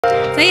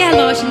Say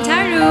hello,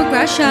 Shintaro,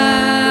 Grasha.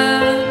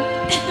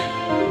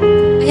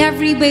 I have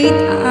rebate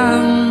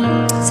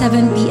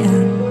 7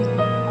 p.m.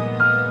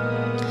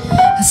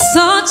 I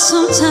thought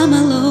some time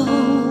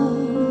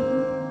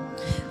alone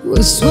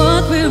was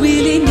what we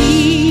really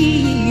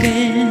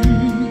needed.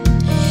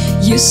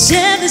 You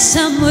said that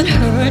some would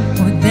hurt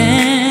more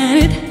than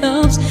it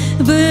helps,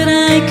 but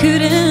I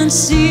couldn't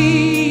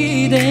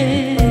see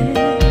that.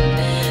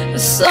 I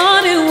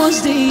thought it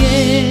was the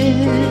end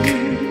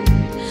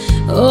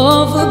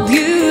of a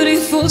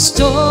beautiful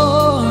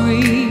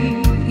story,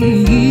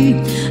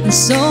 and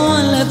so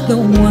I left the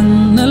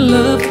one I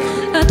loved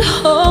at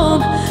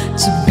home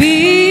to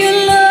be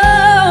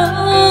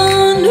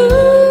alone.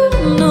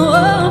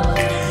 No.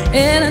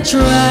 And I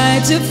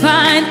tried to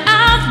find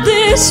out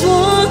this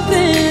one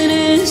thing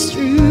is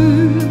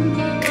true,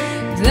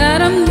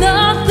 that I'm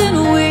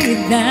nothing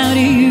without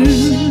you.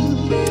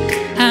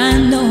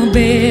 I know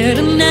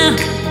better now,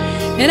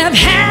 and I've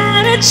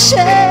had a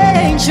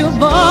change of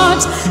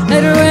heart.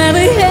 I'd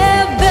rather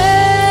have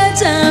bad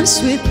times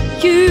with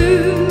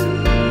you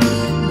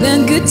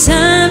than good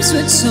times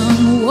with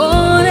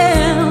someone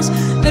else.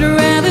 I'd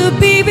rather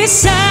be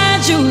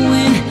beside you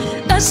in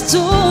a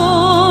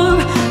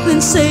storm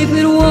than safe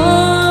and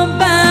warm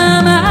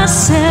by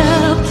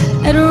myself.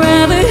 I'd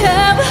rather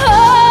have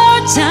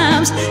hard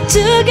times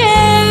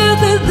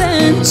together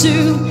than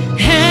to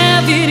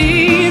have it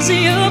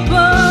easy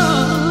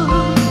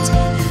apart.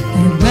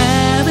 I'd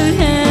rather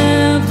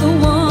have the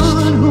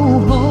one who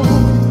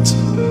holds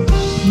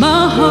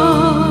my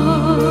heart.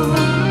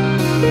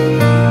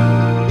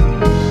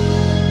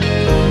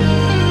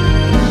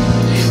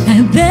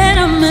 And then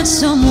I met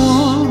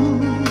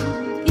someone.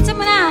 Isa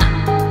mo na.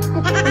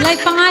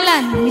 Like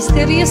pangalan,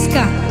 mysterious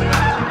ka.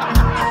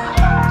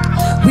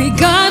 We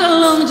got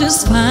along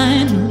just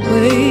fine,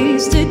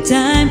 wasted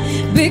time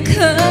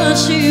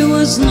because she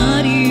was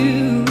not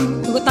you.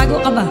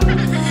 Tago ka ba?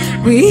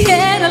 We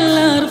had a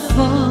lot of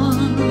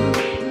fun,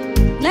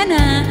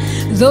 Lana,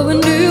 though we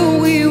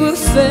knew we were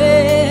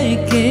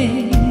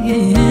faking.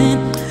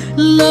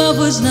 Love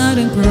was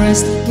not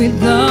impressed with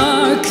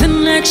our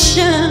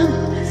connection,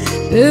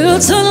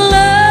 built on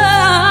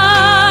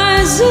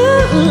lies,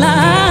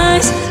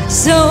 lies.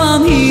 So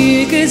I'm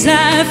here 'cause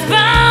I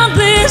found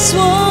this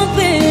one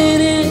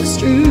thing is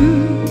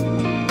true,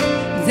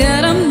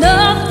 that I'm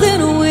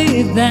nothing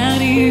without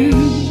you.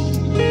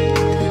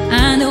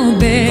 I know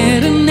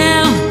better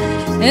now,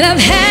 and I've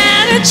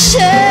had a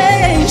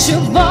change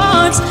of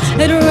heart.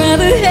 I'd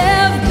rather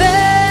have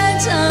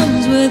bad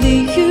times with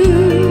you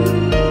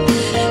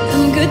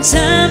than good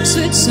times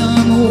with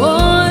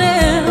someone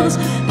else.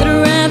 I'd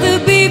rather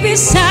be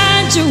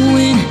beside you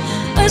in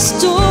a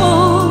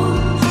storm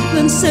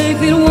than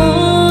safe and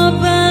warm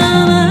by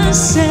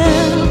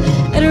myself.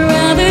 I'd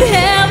rather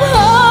have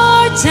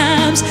hard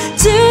times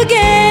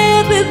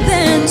together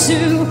than to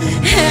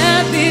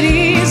have it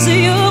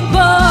easy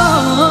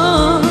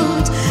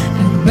apart.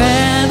 I'd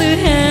rather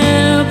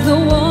have the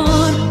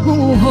one who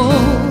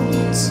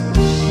holds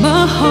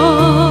my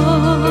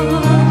heart.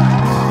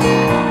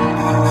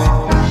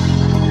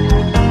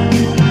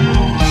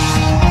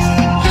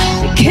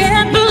 I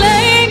can't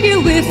blame you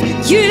if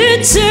you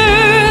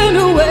turn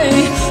away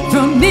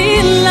from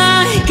me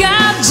like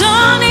I've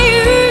done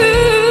you.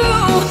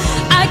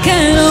 I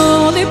can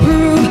only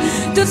prove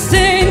the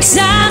things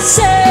I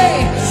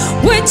say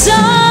with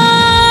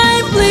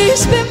time.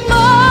 Please be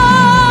mine.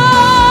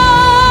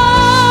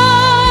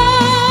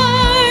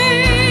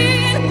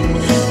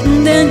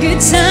 Then good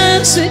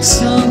times with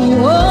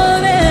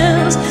someone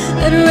else.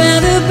 I'd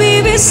rather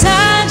be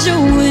beside you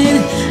in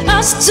a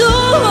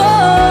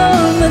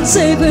storm than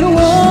safe and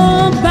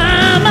warm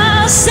by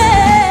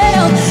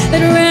myself.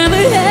 I'd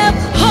rather have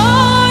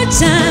hard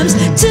times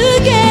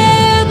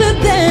together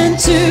than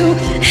to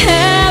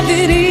have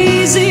it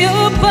easy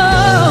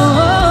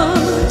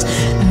apart.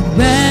 I'd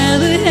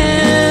rather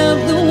have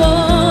the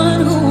one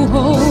who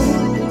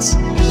holds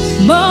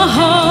my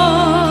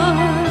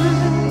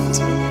heart.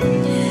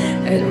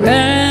 I'd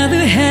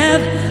rather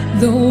have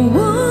the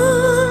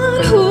one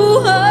who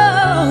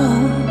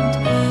holds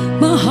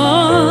my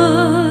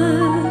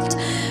heart.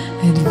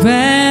 I'd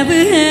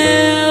rather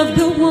have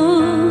the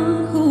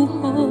one who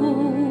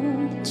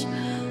holds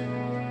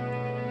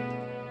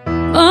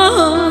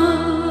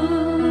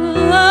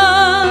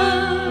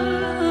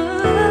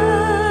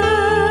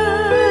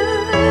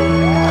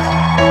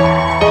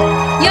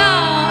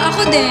Yeah,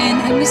 ako din.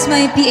 I miss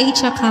my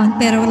PH account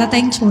pero wala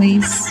tayong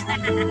choice.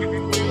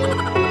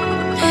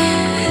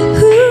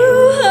 Who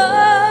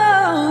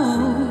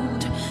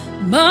hold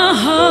my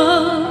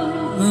heart?